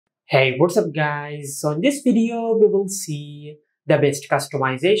Hey, what's up guys? So in this video, we will see the best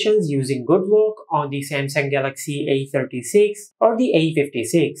customizations using Good Look on the Samsung Galaxy A36 or the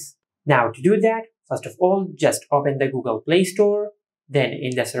A56. Now to do that, first of all, just open the Google Play Store. Then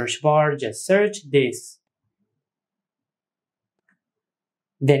in the search bar, just search this.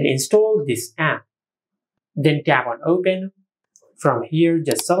 Then install this app. Then tap on Open. From here,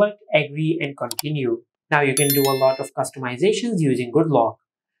 just select Agree and Continue. Now you can do a lot of customizations using Good Look.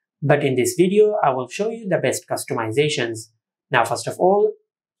 But in this video, I will show you the best customizations. Now, first of all,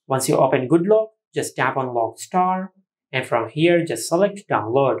 once you open Good Look, just tap on Lock Star, and from here, just select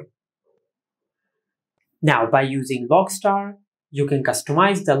Download. Now, by using Lock Star, you can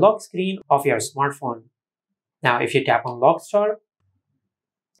customize the lock screen of your smartphone. Now, if you tap on Lock Star,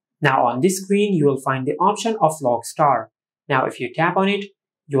 now on this screen, you will find the option of Lock Star. Now, if you tap on it,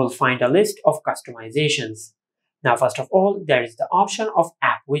 you will find a list of customizations. Now, first of all, there is the option of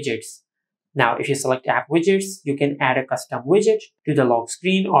app widgets. Now, if you select app widgets, you can add a custom widget to the lock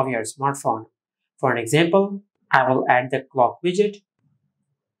screen of your smartphone. For an example, I will add the clock widget.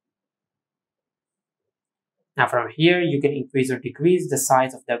 Now, from here, you can increase or decrease the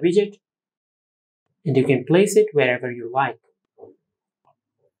size of the widget, and you can place it wherever you like.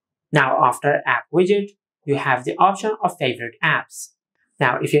 Now, after app widget, you have the option of favorite apps.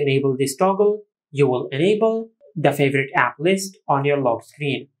 Now, if you enable this toggle, you will enable the favorite app list on your lock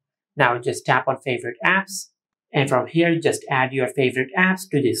screen. Now just tap on favorite apps, and from here just add your favorite apps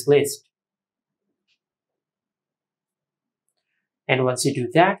to this list. And once you do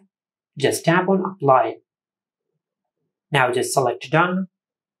that, just tap on apply. Now just select done.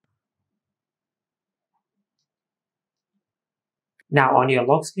 Now on your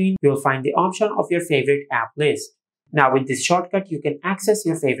lock screen, you will find the option of your favorite app list. Now with this shortcut, you can access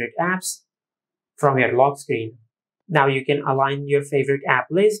your favorite apps from your lock screen. Now you can align your favorite app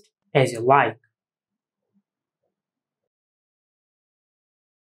list as you like.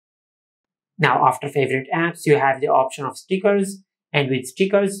 Now after favorite apps, you have the option of stickers, and with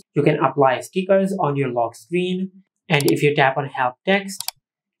stickers, you can apply stickers on your lock screen. And if you tap on help text,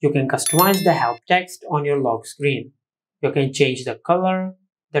 you can customize the help text on your lock screen. You can change the color,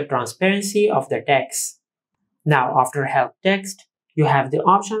 the transparency of the text. Now after help text, you have the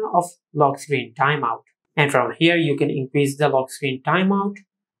option of lock screen timeout. And from here, you can increase the lock screen timeout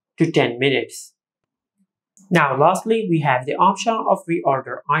to 10 minutes. Now, lastly, we have the option of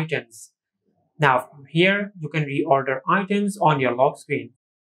reorder items. Now, from here, you can reorder items on your lock screen.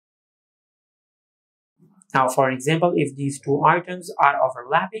 Now, for example, if these two items are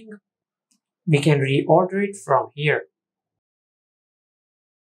overlapping, we can reorder it from here.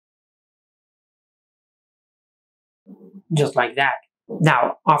 Just like that.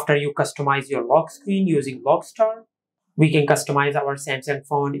 Now, after you customize your lock screen using Lockstar, we can customize our Samsung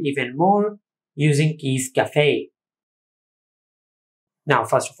phone even more using Keys Cafe. Now,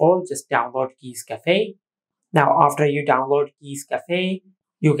 first of all, just download Keys Cafe. Now, after you download Keys Cafe,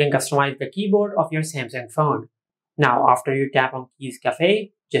 you can customize the keyboard of your Samsung phone. Now, after you tap on Keys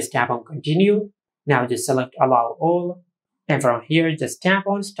Cafe, just tap on Continue. Now, just select Allow All. And from here, just tap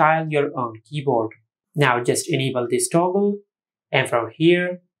on Style Your Own Keyboard. Now, just enable this toggle. And from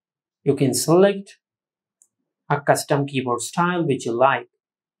here, you can select a custom keyboard style which you like.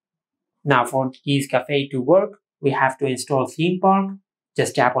 Now for Keys Cafe to work, we have to install Theme Park.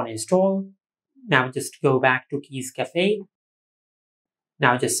 Just tap on Install. Now just go back to Keys Cafe.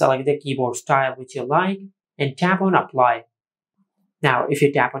 Now just select the keyboard style which you like and tap on Apply. Now if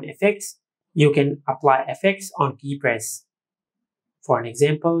you tap on Effects, you can apply effects on key press. For an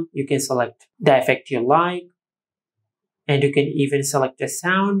example, you can select the effect you like, and you can even select a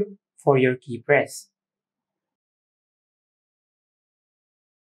sound for your key press.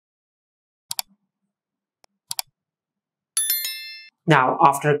 Now,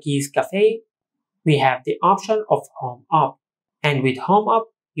 after Keys Cafe, we have the option of Home Up. And with Home Up,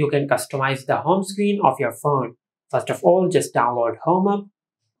 you can customize the home screen of your phone. First of all, just download Home Up.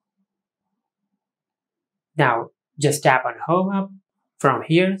 Now, just tap on Home Up. From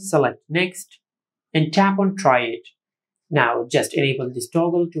here, select Next and tap on Try It. Now, just enable this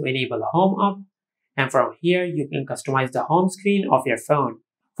toggle to enable Home Up. And from here, you can customize the home screen of your phone.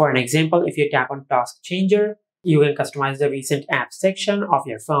 For an example, if you tap on Task Changer, you can customize the recent apps section of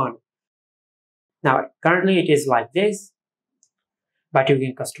your phone. Now, currently it is like this, but you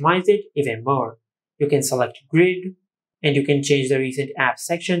can customize it even more. You can select Grid, and you can change the recent apps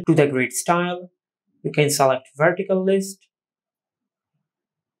section to the grid style. You can select Vertical List.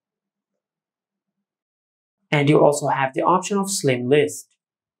 And you also have the option of Slim List.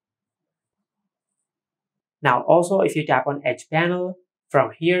 Now also, if you tap on Edge Panel,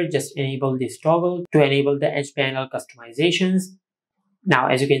 From here, just enable this toggle to enable the edge panel customizations. Now,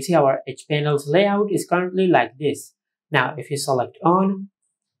 as you can see, our edge panel's layout is currently like this. Now, if you select on,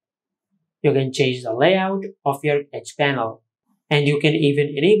 you can change the layout of your edge panel. And you can even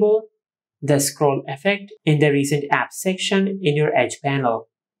enable the scroll effect in the recent apps section in your edge panel.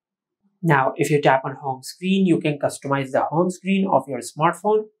 Now, if you tap on home screen, you can customize the home screen of your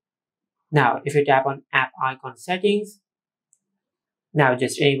smartphone. Now, if you tap on app icon settings, now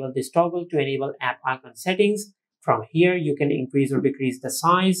just enable this toggle to enable app icon settings. From here, you can increase or decrease the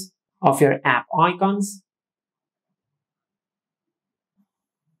size of your app icons.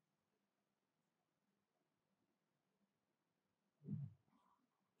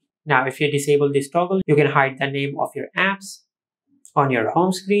 Now, if you disable this toggle, you can hide the name of your apps on your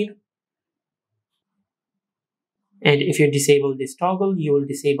home screen. And if you disable this toggle, you will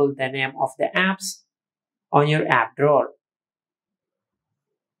disable the name of the apps on your app drawer.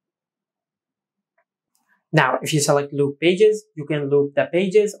 Now, if you select loop pages, you can loop the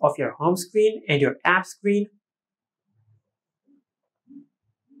pages of your home screen and your app screen.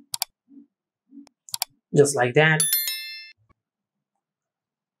 Just like that.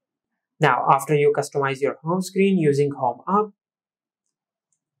 Now, after you customize your home screen using Home Up,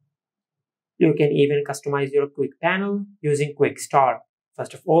 you can even customize your quick panel using Quick Start.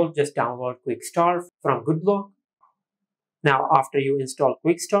 First of all, just download Quick Start from GoodLock. Now, after you install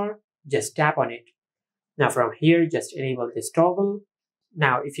Quick Start, just tap on it. Now, from here, just enable this toggle.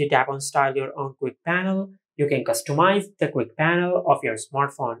 Now, if you tap on Style Your Own Quick Panel, you can customize the quick panel of your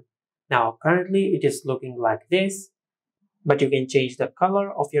smartphone. Now, currently, it is looking like this, but you can change the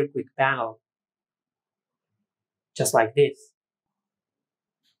color of your quick panel. Just like this.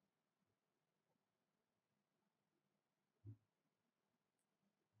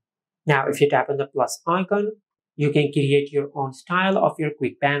 Now, if you tap on the plus icon, you can create your own style of your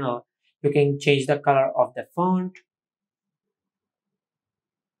quick panel. You can change the color of the font.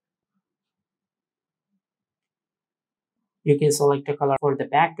 You can select a color for the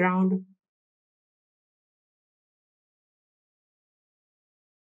background.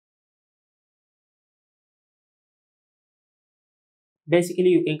 Basically,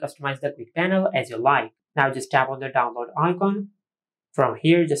 you can customize the quick panel as you like. Now just tap on the download icon. From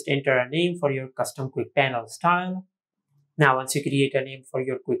here, just enter a name for your custom quick panel style. Now, once you create a name for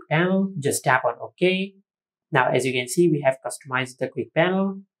your quick panel, just tap on OK. Now, as you can see, we have customized the quick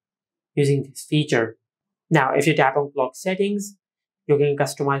panel using this feature. Now, if you tap on clock settings, you can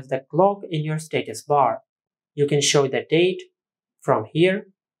customize the clock in your status bar. You can show the date from here.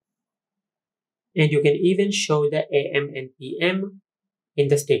 And you can even show the AM and PM in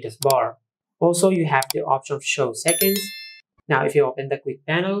the status bar. Also, you have the option of show seconds. Now, if you open the quick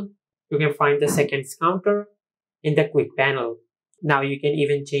panel, you can find the seconds counter in the quick panel. Now, you can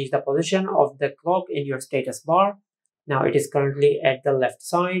even change the position of the clock in your status bar. Now, it is currently at the left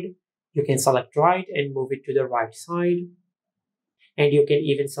side. You can select right and move it to the right side. And you can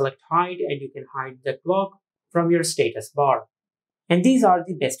even select hide and you can hide the clock from your status bar. And these are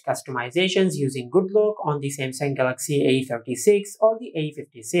the best customizations using GoodLock on the Samsung Galaxy A36 or the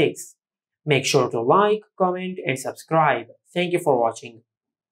A56. Make sure to like, comment, and subscribe. Thank you for watching.